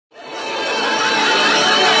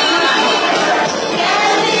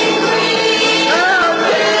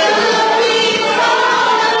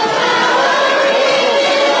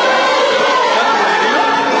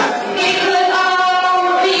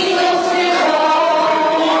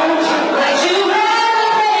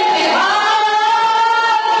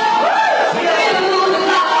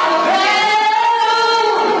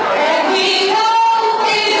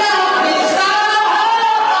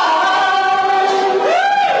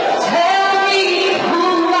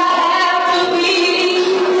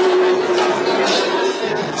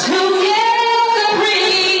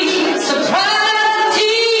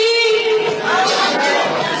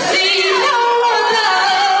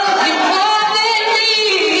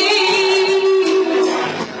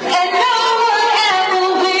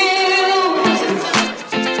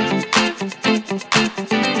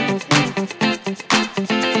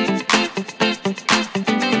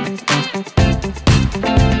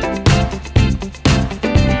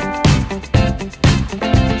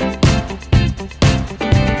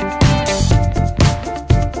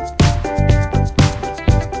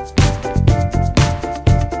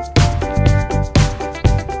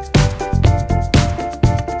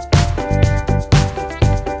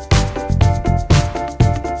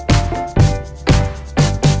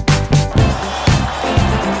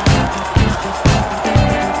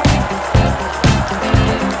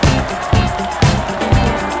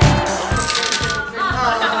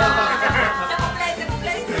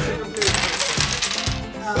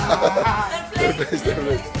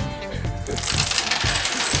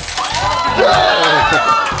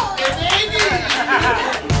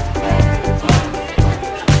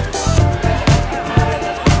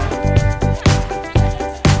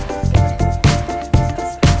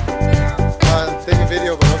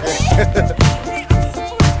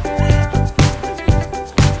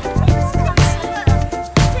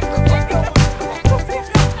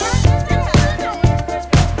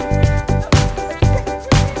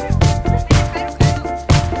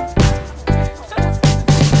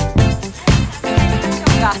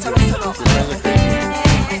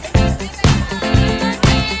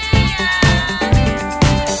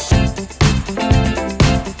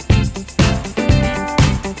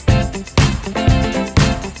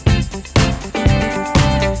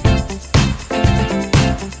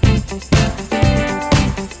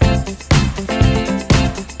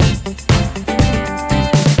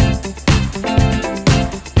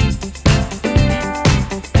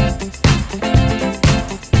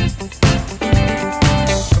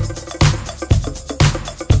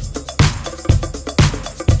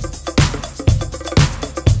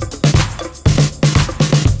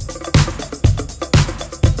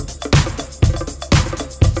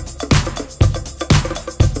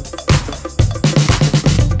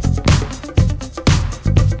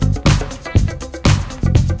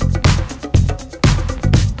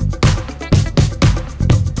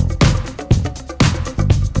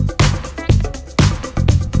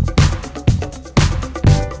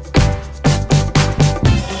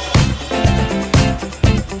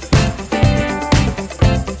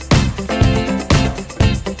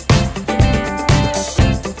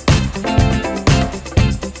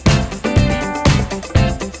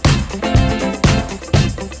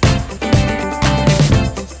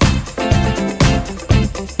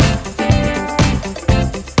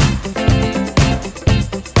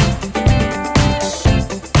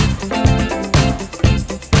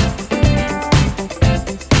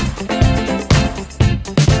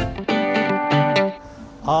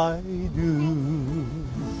I do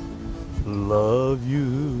love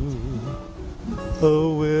you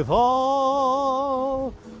with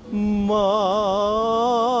all my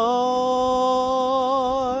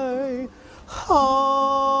heart.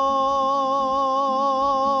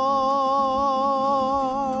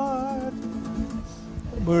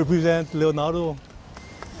 We represent Leonardo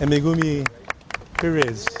and Megumi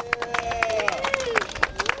Perez.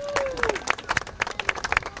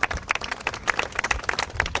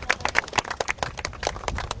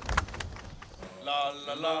 La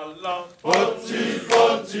la la la, Pazzi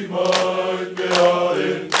Pazzi mai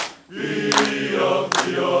beaen, via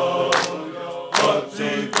via. Pazzi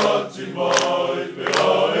Pazzi mai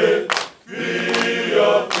beaen,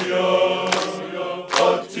 via via.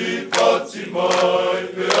 Pazzi Pazzi mai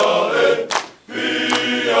beaen,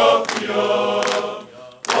 via via.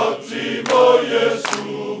 Pazzi mai Jesu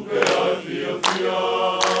beaen, via via.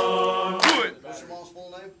 What's your mom's full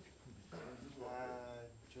name?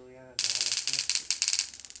 Juliana.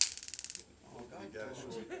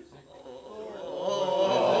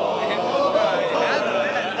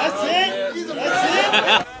 That's it? That's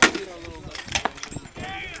it?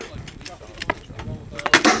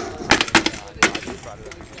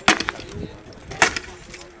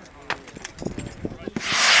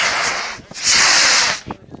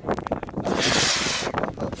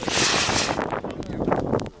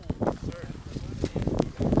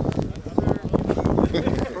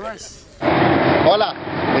 Hola,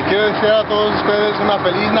 les quiero desear a todos ustedes una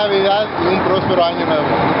feliz Navidad y un próspero año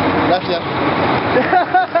nuevo. Gracias.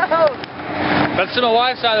 That's to my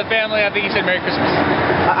wife's side of the family. I think you said Merry Christmas.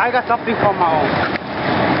 I got something from my own.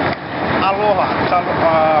 Aloha.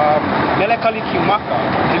 Mele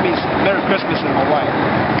Kalikimaka. It means Merry Christmas in Hawaii.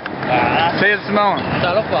 Say it, Simone.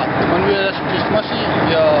 Aloha. Manuel Christmas.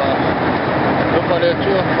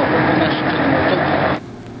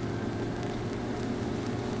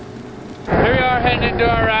 Here we are heading into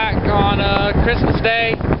Iraq on Christmas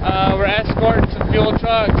Day. We're escorting some fuel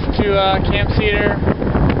trucks to Camp Cedar.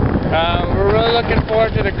 We're really looking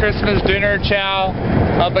forward to the Christmas dinner chow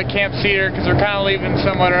up at Camp Cedar because we're kind of leaving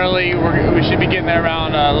somewhat early. We should be getting there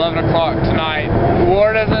around 11 o'clock tonight. The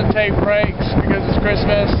war doesn't take breaks because it's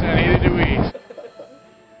Christmas, and neither do we.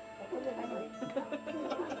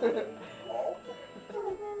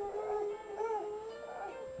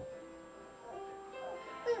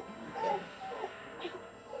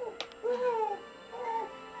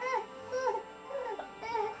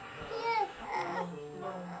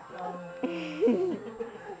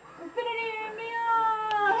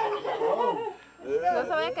 No se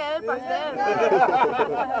vaya a caer el pastel. Me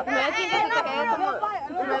da que se te caiga como...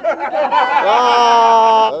 No el pastel.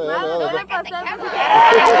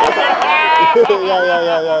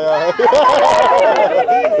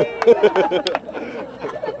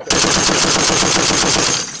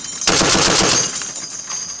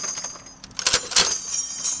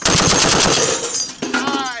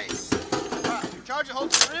 Nice! Charge it, hold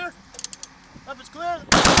to the rear. Up, it's clear.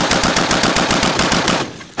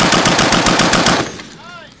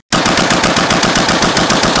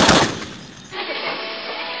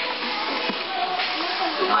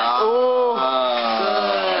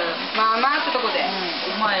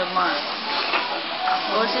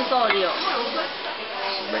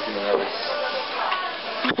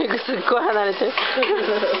すっごい離れてる。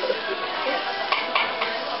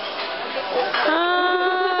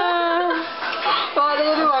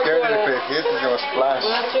This is gonna splash.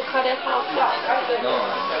 No.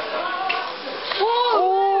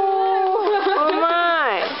 Oh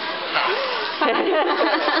my!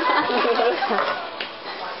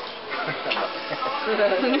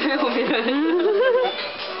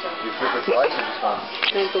 You flip it twice or just once?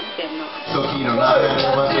 ちゃ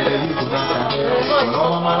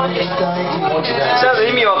んと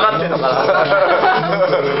意味分かってんのかな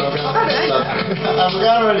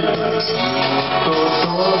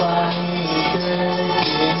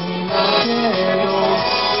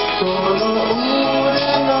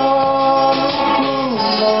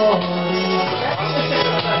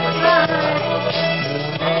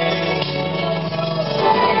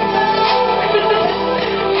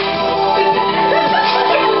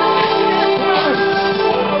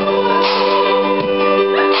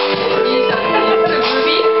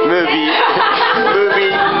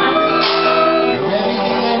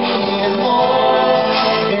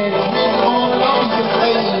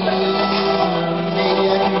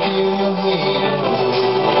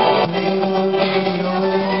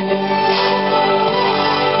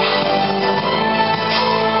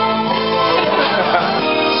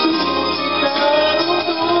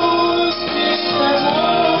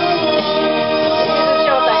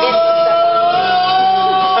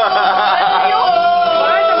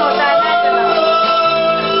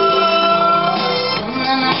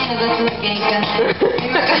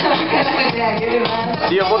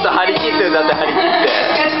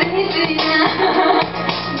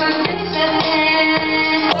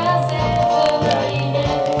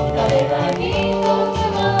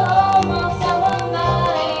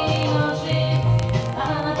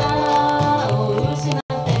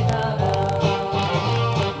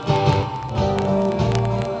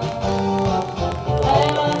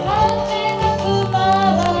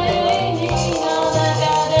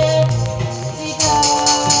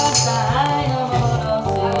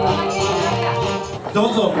ど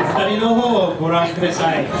うぞ2人の方をご覧くだ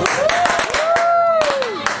さい。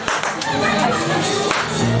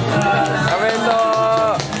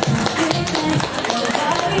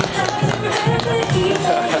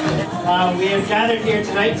We have gathered here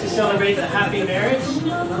tonight to celebrate the happy marriage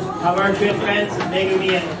of our good friends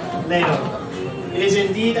Megumi and Leo. It is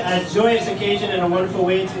indeed a joyous occasion and a wonderful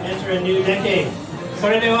way to enter a new decade. そ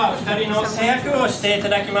れでは2人の制約をしていた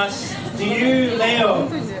だきます。Do you, Leo,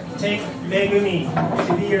 take Megumi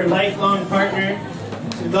to be your lifelong partner,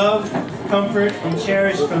 to love, comfort, and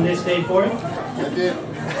cherish from this day forth?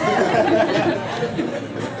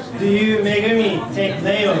 Do you, Megumi, take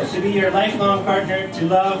Leo to be your lifelong partner, to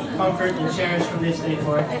love, comfort, and cherish from this day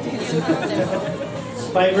forth?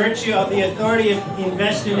 By virtue of the authority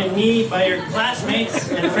invested in me by your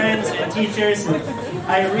classmates and friends and teachers,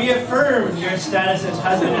 I reaffirm your status as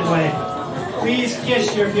husband and wife. Please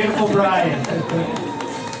kiss your beautiful bride.